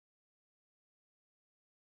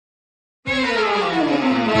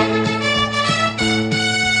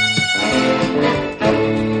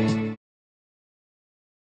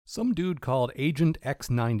Some dude called Agent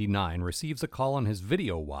X99 receives a call on his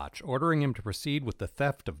video watch ordering him to proceed with the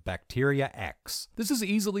theft of Bacteria X. This is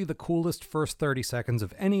easily the coolest first 30 seconds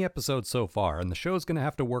of any episode so far, and the show's gonna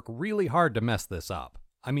have to work really hard to mess this up.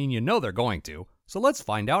 I mean, you know they're going to, so let's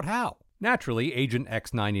find out how. Naturally, Agent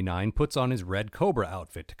X99 puts on his Red Cobra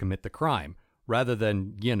outfit to commit the crime, rather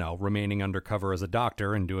than, remaining undercover as a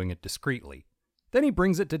doctor and doing it discreetly. Then he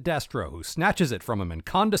brings it to Destro, who snatches it from him and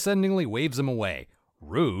condescendingly waves him away.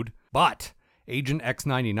 Rude, but Agent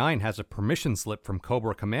X99 has a permission slip from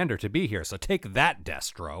Cobra Commander to be here, so take that,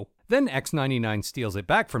 Destro. Then X99 steals it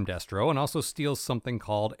back from Destro and also steals something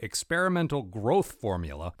called Experimental Growth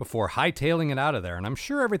Formula before hightailing it out of there, and I'm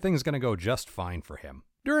sure everything's gonna go just fine for him.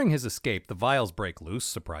 During his escape, the vials break loose,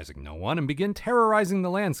 surprising no one, and begin terrorizing the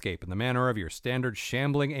landscape in the manner of your standard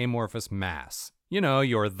shambling amorphous mass.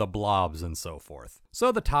 Your the blobs and so forth.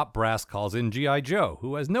 So the top brass calls in G.I. Joe,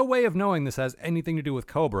 who has no way of knowing this has anything to do with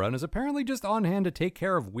Cobra and is apparently just on hand to take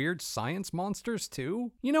care of weird science monsters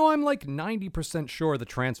too. I'm like 90% sure the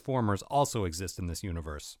Transformers also exist in this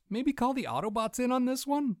universe. Maybe call the Autobots in on this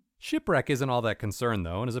one? Shipwreck isn't all that concerned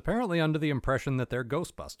though, and is apparently under the impression that they're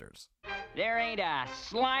Ghostbusters. There ain't a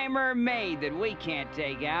Slimer made that we can't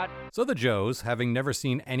take out. So the Joes, having never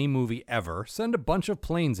seen any movie ever, send a bunch of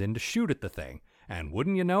planes in to shoot at the thing. And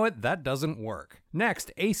wouldn't you know it, that doesn't work.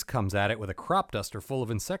 Next, Ace comes at it with a crop duster full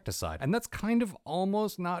of insecticide, and that's kind of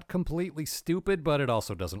almost not completely stupid, but it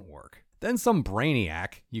also doesn't work. Then some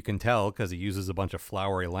brainiac, you can tell because he uses a bunch of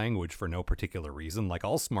flowery language for no particular reason, like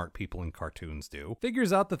all smart people in cartoons do,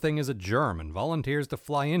 figures out the thing is a germ and volunteers to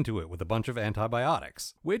fly into it with a bunch of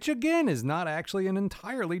antibiotics. Which again is not actually an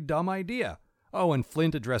entirely dumb idea. Oh, and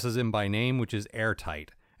Flint addresses him by name, which is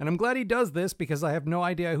Airtight. And I'm glad he does this because I have no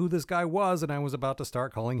idea who this guy was and I was about to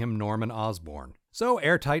start calling him Norman Osborn. So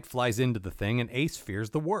Airtight flies into the thing and Ace fears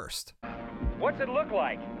the worst. What's it look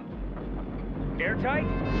like? Airtight?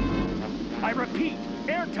 I repeat,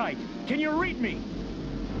 airtight. Can you read me?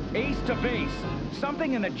 Ace to base.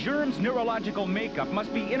 Something in the germ's neurological makeup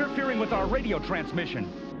must be interfering with our radio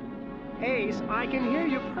transmission. Ace, I can hear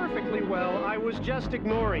you perfectly well. I was just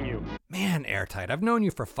ignoring you. Man, Airtight, I've known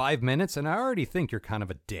you for 5 minutes and I already think you're kind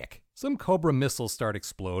of a dick. Some Cobra missiles start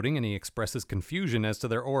exploding and he expresses confusion as to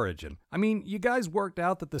their origin. I mean, you guys worked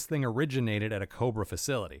out that this thing originated at a Cobra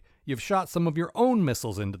facility. You've shot some of your own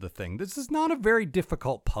missiles into the thing. This is not a very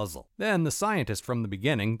difficult puzzle. Then the scientist from the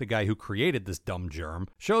beginning, the guy who created this dumb germ,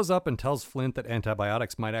 shows up and tells Flint that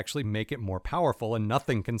antibiotics might actually make it more powerful and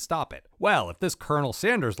nothing can stop it. Well, if this Colonel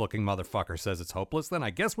Sanders looking motherfucker says it's hopeless, then I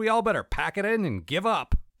guess we all better pack it in and give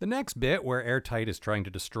up. The next bit, where Airtight is trying to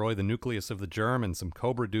destroy the nucleus of the germ and some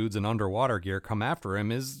Cobra dudes in underwater gear come after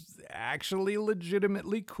him, is actually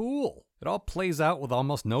legitimately cool. It all plays out with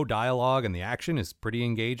almost no dialogue and the action is pretty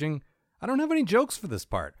engaging. I don't have any jokes for this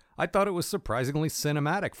part. I thought it was surprisingly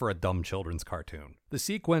cinematic for a dumb children's cartoon. The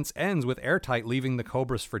sequence ends with Airtight leaving the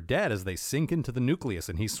Cobras for dead as they sink into the nucleus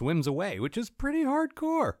and he swims away, which is pretty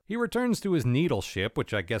hardcore. He returns to his needle ship,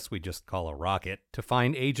 which I guess we just call a rocket, to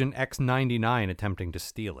find Agent X99 attempting to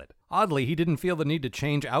steal it. Oddly, he didn't feel the need to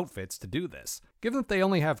change outfits to do this. Given that they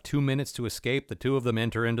only have 2 minutes to escape, the two of them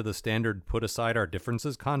enter into the standard put aside our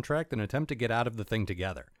differences contract and attempt to get out of the thing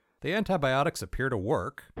together. The antibiotics appear to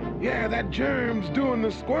work. Yeah, that germ's doing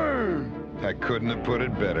the squirm. I couldn't have put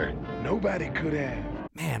it better. Nobody could have.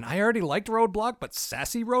 Man, I already liked Roadblock, but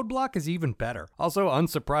Sassy Roadblock is even better. Also,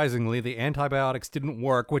 unsurprisingly, the antibiotics didn't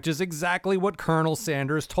work, which is exactly what Colonel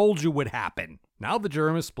Sanders told you would happen. Now the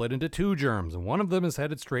germ is split into 2 germs, and one of them is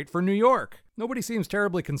headed straight for New York. Nobody seems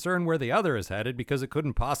terribly concerned where the other is headed because it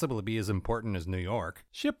couldn't possibly be as important as New York.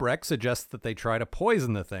 Shipwreck suggests that they try to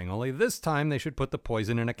poison the thing, only this time they should put the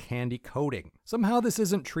poison in a candy coating. Somehow this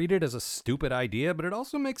isn't treated as a stupid idea, but it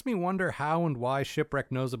also makes me wonder how and why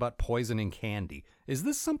Shipwreck knows about poisoning candy. Is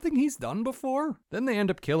this something he's done before? Then they end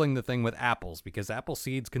up killing the thing with apples because apple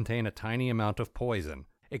seeds contain a tiny amount of poison.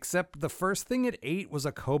 Except the first thing it ate was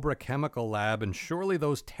a Cobra chemical lab, and surely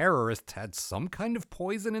those terrorists had some kind of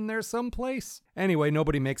poison in there someplace? Anyway,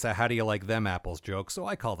 nobody makes a how do you like them apples joke, so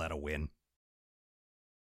I call that a win.